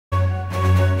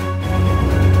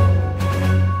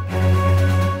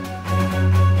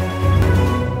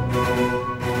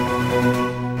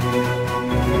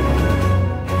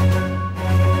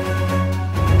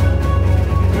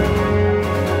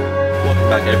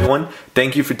everyone,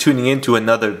 thank you for tuning in to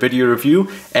another video review,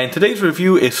 and today's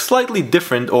review is slightly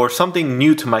different or something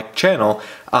new to my channel.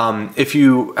 If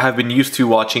you have been used to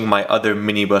watching my other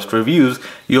mini bust reviews,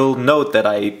 you'll note that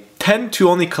I tend to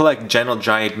only collect Gentle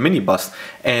Giant mini busts,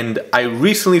 and I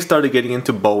recently started getting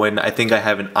into Bowen. I think I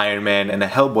have an Iron Man and a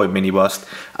Hellboy mini bust,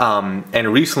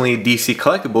 and recently DC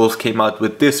Collectibles came out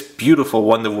with this beautiful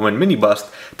Wonder Woman mini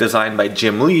bust designed by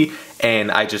Jim Lee,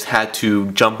 and I just had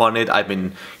to jump on it. I've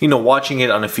been, watching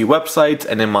it on a few websites,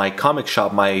 and in my comic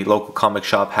shop, my local comic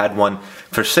shop had one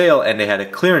for sale, and they had a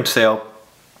clearance sale.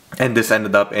 And this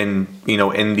ended up in,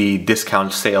 in the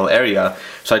discount sale area.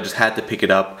 So I just had to pick it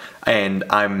up, and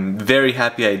I'm very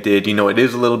happy I did. It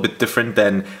is a little bit different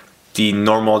than the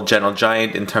normal Gentle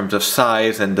Giant in terms of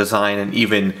size and design and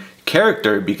even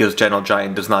character, because Gentle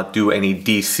Giant does not do any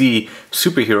DC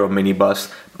superhero mini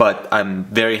busts. But I'm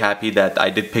very happy that I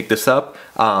did pick this up.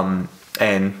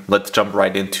 And let's jump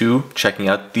right into checking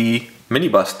out the mini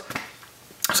bust.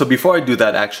 So before I do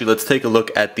that, actually, let's take a look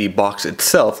at the box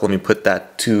itself. Let me put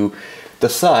that to the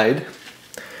side.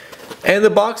 And the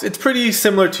box, it's pretty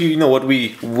similar to, what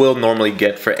we will normally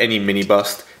get for any mini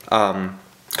bust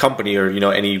company or,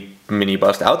 any mini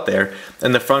bust out there.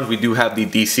 In the front, we do have the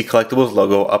DC Collectibles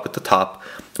logo up at the top.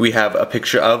 We have a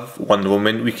picture of Wonder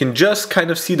Woman. We can just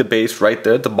kind of see the base right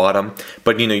there at the bottom,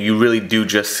 but, you really do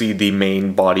just see the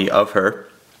main body of her.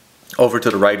 Over to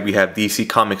the right, we have DC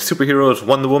Comics Superheroes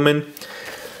Wonder Woman.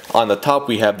 On the top,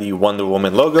 we have the Wonder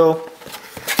Woman logo.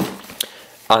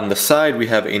 On the side, we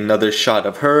have another shot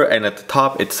of her, and at the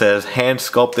top it says hand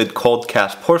sculpted cold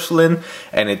cast porcelain,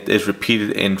 and it is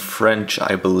repeated in French,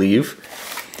 I believe.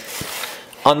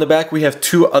 On the back, we have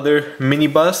two other mini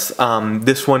busts.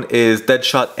 This one is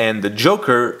Deadshot and the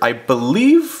Joker.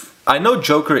 I know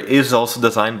Joker is also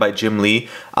designed by Jim Lee.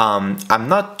 I'm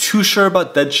not too sure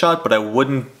about Deadshot, but I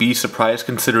wouldn't be surprised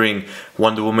considering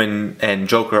Wonder Woman and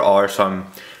Joker are, so I'm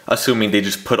assuming they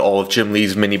just put all of Jim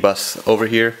Lee's mini busts over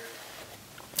here.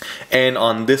 And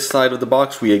on this side of the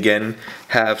box, we again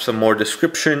have some more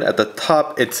description. At the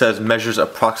top, it says measures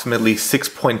approximately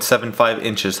 6.75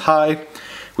 inches high.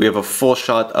 We have a full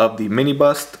shot of the mini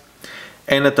bust.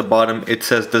 And at the bottom, it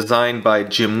says designed by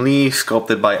Jim Lee,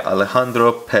 sculpted by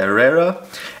Alejandro Pereira.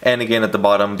 And again at the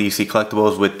bottom, DC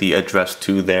Collectibles with the address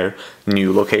to their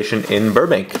new location in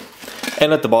Burbank.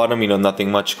 And at the bottom,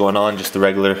 nothing much going on, just the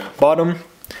regular bottom.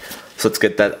 So let's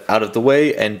get that out of the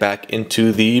way and back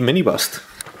into the mini bust.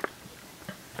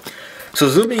 So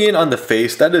zooming in on the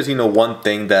face, that is, one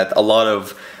thing that a lot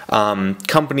of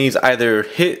companies either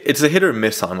it's a hit or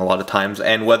miss on a lot of times,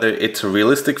 and whether it's a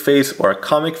realistic face or a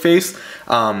comic face,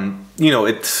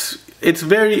 it's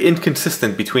very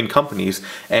inconsistent between companies,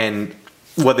 and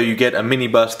whether you get a mini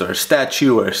bust or a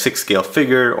statue or a 6-scale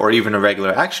figure or even a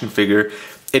regular action figure,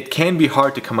 it can be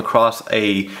hard to come across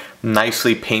a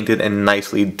nicely painted and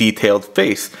nicely detailed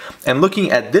face. And looking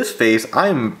at this face,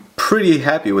 I'm pretty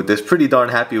happy with this, pretty darn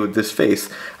happy with this face.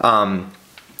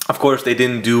 Of course, they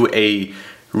didn't do a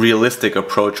realistic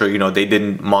approach, or they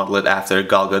didn't model it after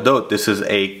Gal Gadot. This is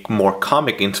a more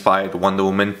comic inspired Wonder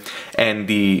Woman, and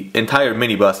the entire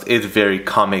mini bust is very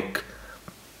comic.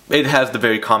 It has the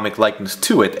very comic likeness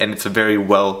to it, and it's a very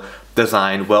well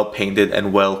designed, well painted,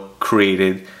 and well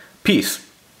created piece.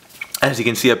 As you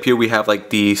can see up here, we have like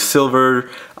the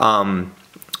silver,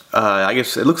 I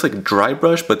guess it looks like dry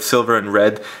brush, but silver and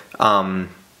red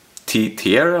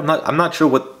tiara. I'm not sure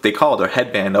what they call it, or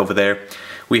headband over there.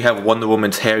 We have Wonder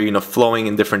Woman's hair, flowing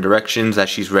in different directions as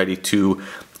she's ready to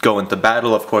go into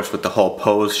battle. Of course, with the whole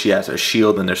pose, she has her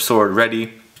shield and her sword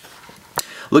ready.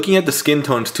 Looking at the skin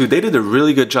tones too, they did a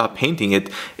really good job painting it.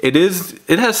 It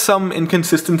has some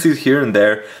inconsistencies here and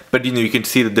there, but you can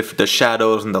see the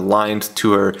shadows and the lines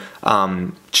to her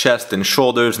chest and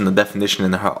shoulders, and the definition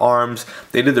in her arms.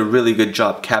 They did a really good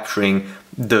job capturing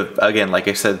again, like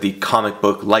I said, the comic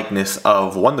book likeness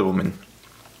of Wonder Woman.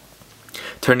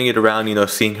 Turning it around,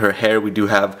 seeing her hair, we do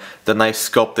have the nice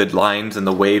sculpted lines and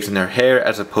the waves in her hair,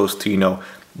 as opposed to,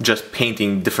 just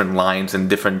painting different lines and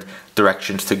different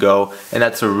directions to go. And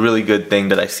that's a really good thing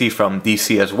that I see from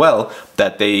DC as well,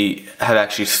 that they have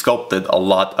actually sculpted a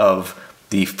lot of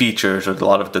the features or a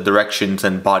lot of the directions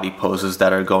and body poses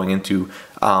that are going into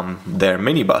their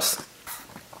mini bust.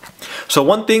 So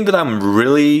one thing that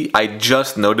I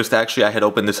just noticed, actually, I had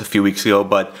opened this a few weeks ago,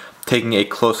 but taking a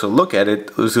closer look at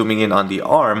it, zooming in on the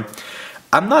arm,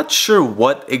 I'm not sure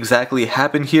what exactly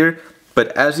happened here,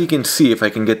 but as you can see, if I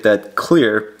can get that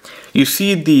clear, you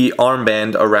see the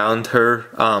armband around her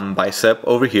bicep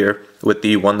over here with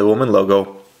the Wonder Woman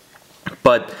logo,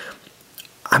 but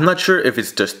I'm not sure if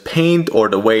it's just paint or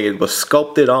the way it was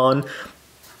sculpted on,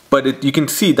 but you can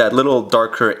see that little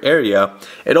darker area.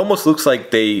 It almost looks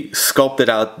like they sculpted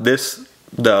out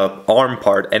the arm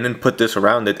part and then put this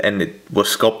around it, and it was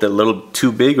sculpted a little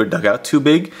too big or dug out too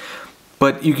big.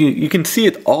 But you can see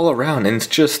it all around, and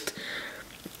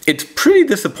it's pretty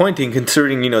disappointing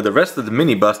considering, you know, the rest of the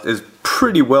mini bust is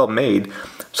pretty well made.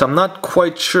 So I'm not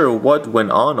quite sure what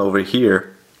went on over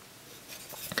here.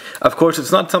 Of course,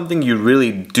 it's not something you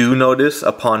really do notice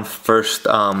upon first,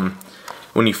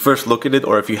 when you first look at it,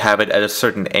 or if you have it at a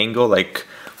certain angle, like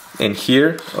in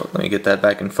here. Oh, let me get that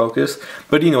back in focus.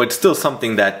 But you know, it's still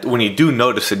something that when you do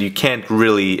notice it, you can't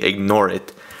really ignore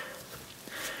it.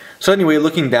 So anyway,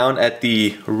 looking down at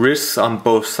the wrists on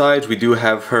both sides, we do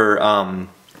have her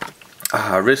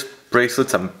wrist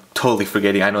bracelets. I'm totally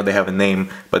forgetting, I know they have a name,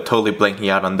 but totally blanking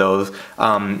out on those.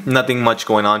 Nothing much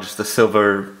going on, just a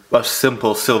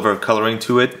simple silver coloring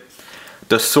to it.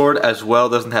 The sword as well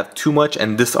doesn't have too much,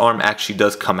 and this arm actually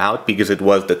does come out because it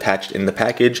was detached in the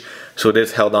package, so it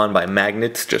is held on by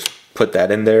magnets. Just put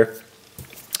that in there.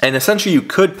 And essentially you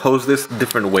could pose this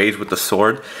different ways with the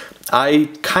sword. I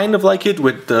kind of like it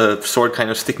with the sword kind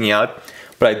of sticking out,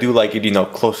 but I do like it, you know,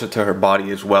 closer to her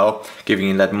body as well, giving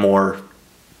it that more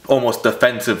almost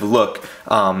defensive look,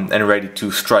 and ready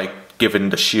to strike, given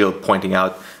the shield pointing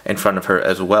out in front of her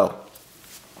as well.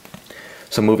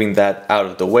 So moving that out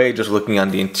of the way, just looking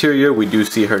on the interior, we do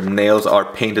see her nails are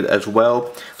painted as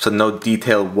well, so no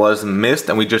detail was missed,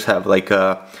 and we just have like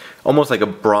almost like a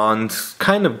bronze,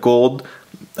 kind of gold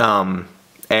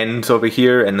ends over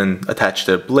here, and then attached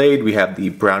to the blade we have the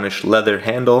brownish leather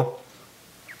handle.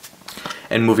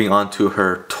 And moving on to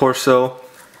her torso,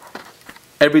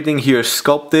 everything here is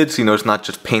sculpted, so you know it's not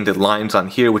just painted lines on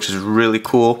here, which is really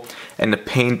cool, and the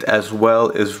paint as well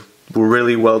is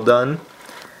really well done.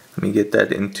 Let me get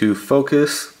that into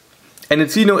focus. And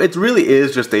it's, you know, it really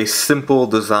is just a simple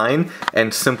design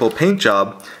and simple paint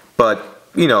job, but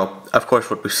you know, of course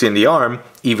what we see in the arm,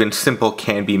 even simple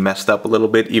can be messed up a little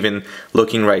bit. Even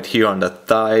looking right here on the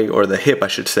thigh, or the hip I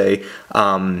should say,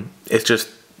 it's just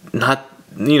not,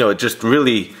 you know, it just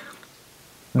really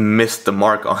missed the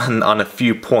mark on a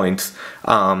few points.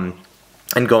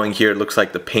 And going here, it looks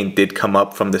like the paint did come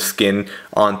up from the skin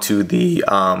onto the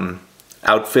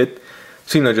outfit.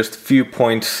 So, you know, just a few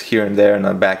points here and there, and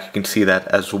on the back you can see that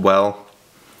as well.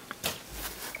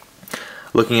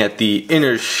 Looking at the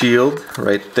inner shield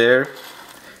right there,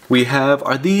 we have,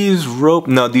 are these rope?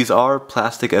 No, these are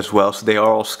plastic as well, so they are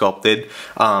all sculpted.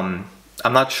 I'm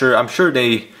not sure, I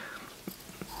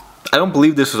don't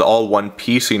believe this is all one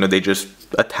piece, so, you know, they just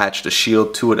attached a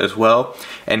shield to it as well.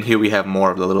 And here we have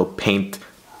more of the little paint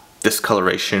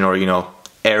discoloration, or, you know,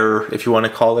 error, if you want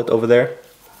to call it, over there.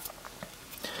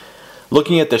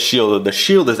 Looking at the shield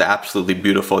is absolutely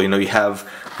beautiful. You know, you have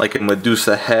like a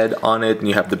Medusa head on it, and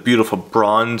you have the beautiful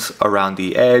bronze around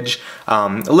the edge. A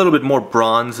little bit more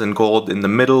bronze and gold in the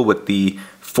middle with the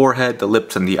forehead, the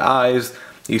lips, and the eyes.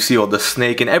 You see all the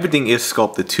snake, and everything is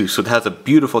sculpted too, so it has a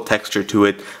beautiful texture to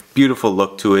it, beautiful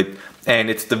look to it, and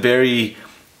it's the very,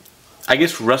 I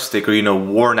guess, rustic, or, you know,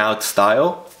 worn out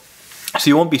style. So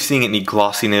you won't be seeing any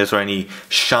glossiness or any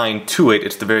shine to it.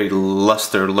 It's the very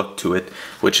luster look to it,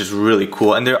 which is really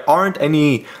cool. And there aren't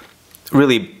any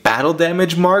really battle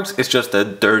damage marks. It's just a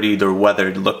dirtied or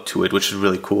weathered look to it, which is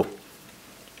really cool.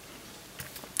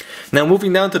 Now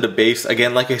moving down to the base,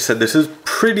 again, like I said, this is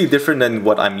pretty different than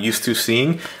what I'm used to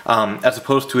seeing. As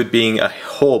opposed to it being a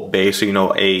whole base, you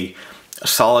know, a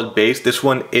solid base, this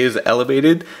one is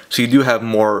elevated, so you do have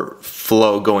more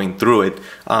flow going through it.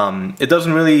 It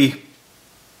doesn't really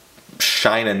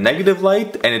shine a negative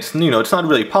light, and it's, you know, it's not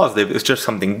really positive, it's just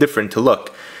something different to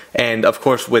look. And of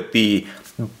course, with the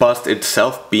bust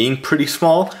itself being pretty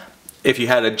small, if you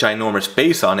had a ginormous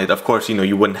base on it, of course, you know,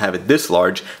 you wouldn't have it this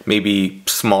large, maybe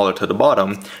smaller to the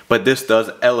bottom, but this does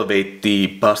elevate the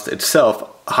bust itself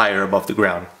higher above the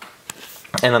ground.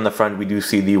 And on the front we do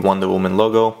see the Wonder Woman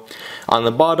logo. On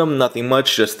the bottom, nothing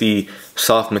much, just the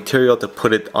soft material to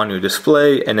put it on your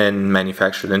display, and then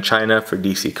manufactured in China for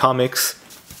DC Comics.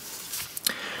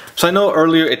 So I know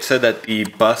earlier it said that the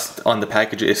bust on the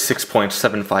package is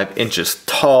 6.75 inches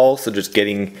tall, so just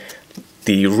getting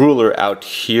the ruler out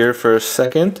here for a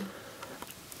second.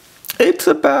 It's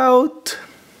about,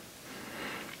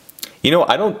 you know,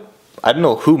 I don't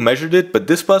know who measured it, but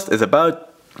this bust is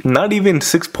about not even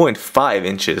 6.5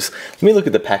 inches. Let me look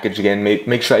at the package again,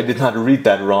 make sure I did not read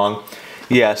that wrong.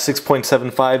 Yeah,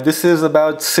 6.75. This is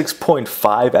about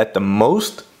 6.5 at the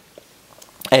most.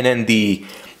 And then the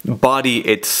body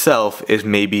itself is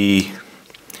maybe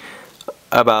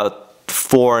about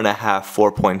 4.5,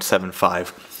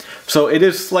 4.75. So it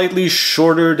is slightly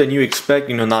shorter than you expect,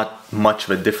 you know, not much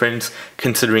of a difference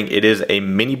considering it is a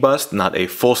mini bust, not a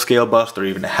full-scale bust or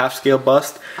even a half-scale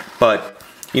bust. But,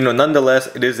 you know,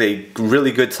 nonetheless, it is a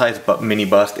really good size mini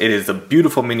bust. It is a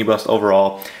beautiful mini bust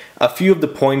overall. A few of the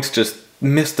points just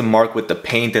missed the mark with the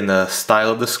paint and the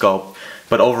style of the sculpt,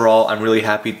 but overall, I'm really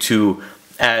happy to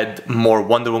add more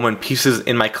Wonder Woman pieces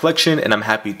in my collection, and I'm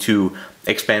happy to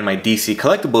expand my DC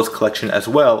Collectibles collection as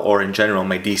well, or in general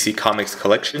my DC Comics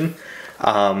collection.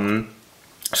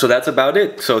 So that's about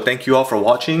it. So thank you all for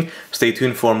watching. Stay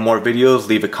tuned for more videos.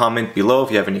 Leave a comment below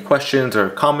if you have any questions or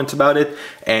comments about it,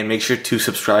 and make sure to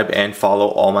subscribe and follow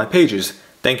all my pages.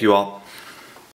 Thank you all.